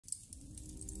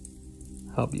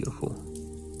How beautiful.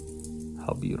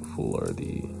 How beautiful are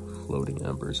the floating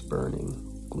embers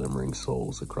burning, glimmering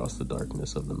souls across the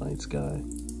darkness of the night sky,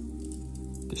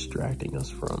 distracting us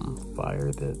from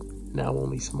fire that now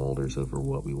only smolders over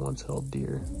what we once held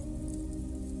dear.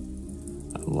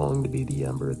 I long to be the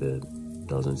ember that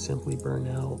doesn't simply burn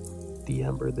out, the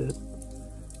ember that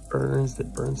burns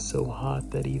so hot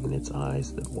that even its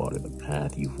eyes that water the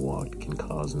path you've walked can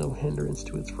cause no hindrance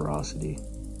to its ferocity,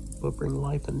 but bring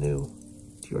life anew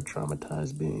to your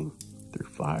traumatized being through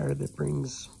fire that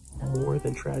brings more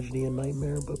than tragedy and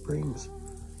nightmare, but brings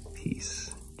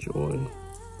peace, joy,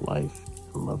 life,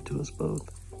 and love to us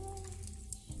both.